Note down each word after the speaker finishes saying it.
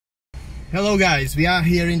Hello guys, we are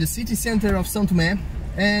here in the city center of São Tomé,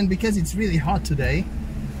 and because it's really hot today,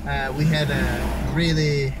 we had a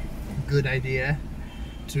really good idea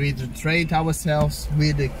to hydrate ourselves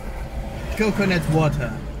with the coconut water.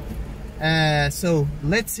 So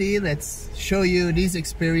let's show you this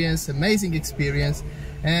experience, amazing experience,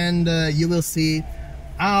 and you will see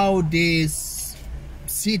how this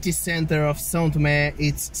city center of São Tomé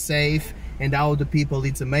it's safe and how the people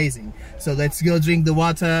it's amazing. So let's go drink the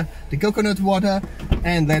water, the coconut water,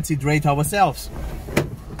 and let's hydrate ourselves.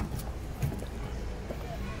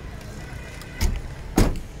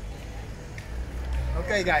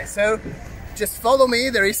 Okay guys, so just follow me.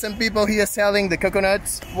 There is some people here selling the coconut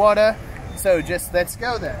water, so just let's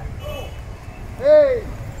go there. Hey!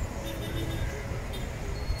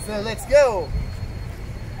 So let's go!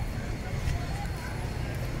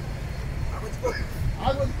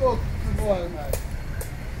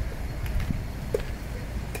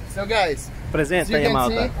 So guys, Presenta aí,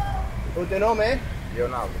 malta. O teu nome é?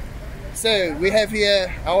 Leonardo. So we have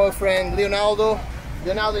here our friend Leonardo.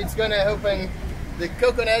 Leonardo is gonna open the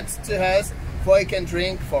coconuts to us for we can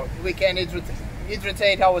drink, for we can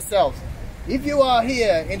hydrate ourselves. If you are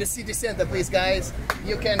here in the city center, please guys,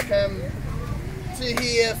 you can come to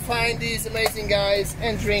here, find these amazing guys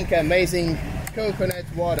and drink amazing coconut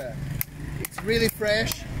water. It's really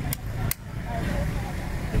fresh.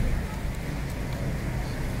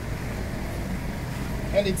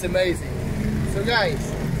 And it's amazing. So guys,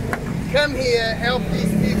 come here, help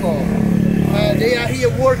these people. They are here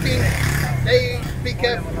working. They pick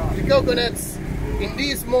up the coconuts in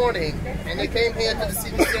this morning and they came here to the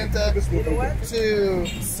city center to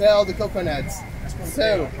sell the coconuts.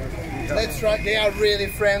 So let's try. They are really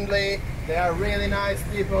friendly. They are really nice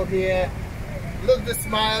people here. Look the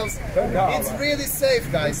smiles. It's really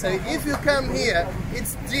safe guys. So if you come here,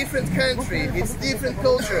 it's different country, it's different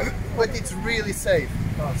culture, but it's really safe.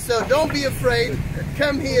 So don't be afraid.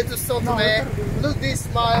 Come here to São Tomé. Look these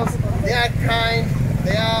smiles. They are kind.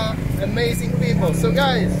 They are amazing people. So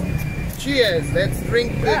guys, cheers. Let's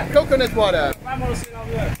drink the coconut water.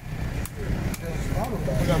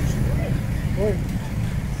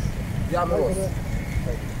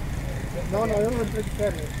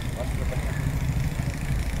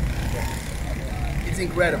 It's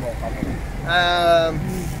incredible.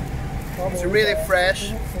 It's really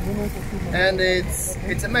fresh and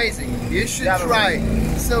it's amazing. You should try.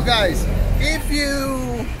 So guys, if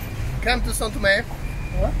you come to São Tomé,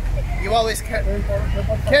 you always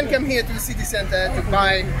can come here to the city center to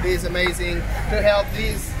buy these amazing, to help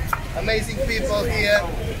these amazing people here.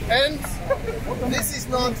 And this is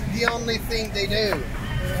not the only thing they do.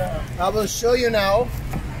 I will show you now.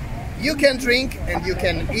 You can drink and you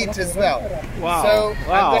can eat as well. Wow. So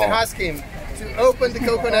I'm going to ask him to open the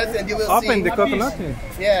coconut and you will see. Open the coconut?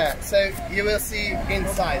 Yeah, so you will see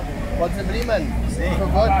inside. What's the man? So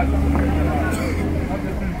good?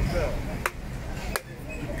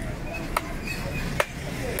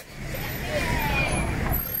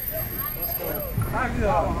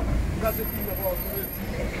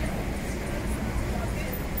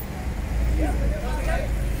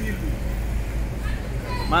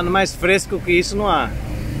 Mano, mais fresco que isso não há.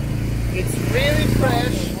 It's really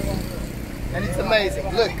fresh and it's amazing.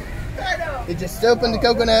 Look, you just open the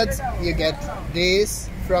coconut, you get this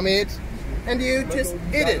from it, and you just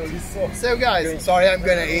eat it. So guys, sorry I'm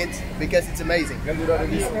gonna eat because it's amazing.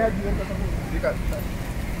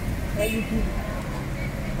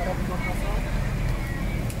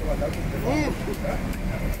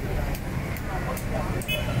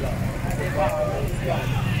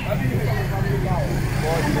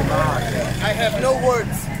 I have no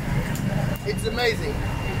words. It's amazing.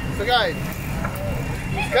 So guys,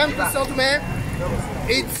 come to São Tomé.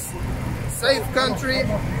 It's safe country,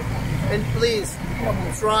 and please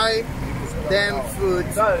try them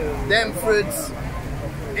foods, them fruits.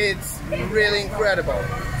 It's really incredible.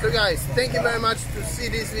 So guys, thank you very much to see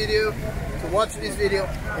this video, to watch this video.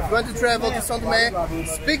 If you want to travel to São Tomé,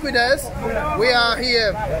 speak with us. We are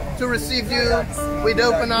here to receive you with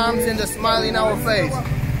open arms and a smile in our face.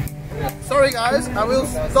 Sorry guys, I will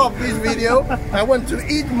stop this video. I want to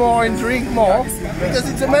eat more and drink more because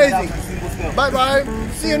it's amazing. Bye bye.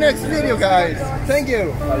 See you next video guys. Thank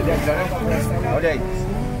you.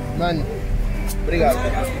 Man, obrigado.